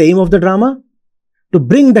what is the aim of the drama? To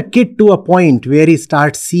bring the kid to a point where he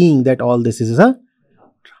starts seeing that all this is a drama.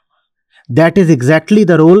 That is exactly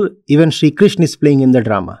the role even Sri Krishna is playing in the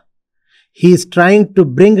drama. He is trying to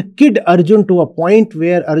bring kid Arjun to a point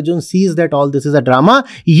where Arjun sees that all this is a drama,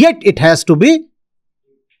 yet it has to be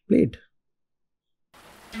played.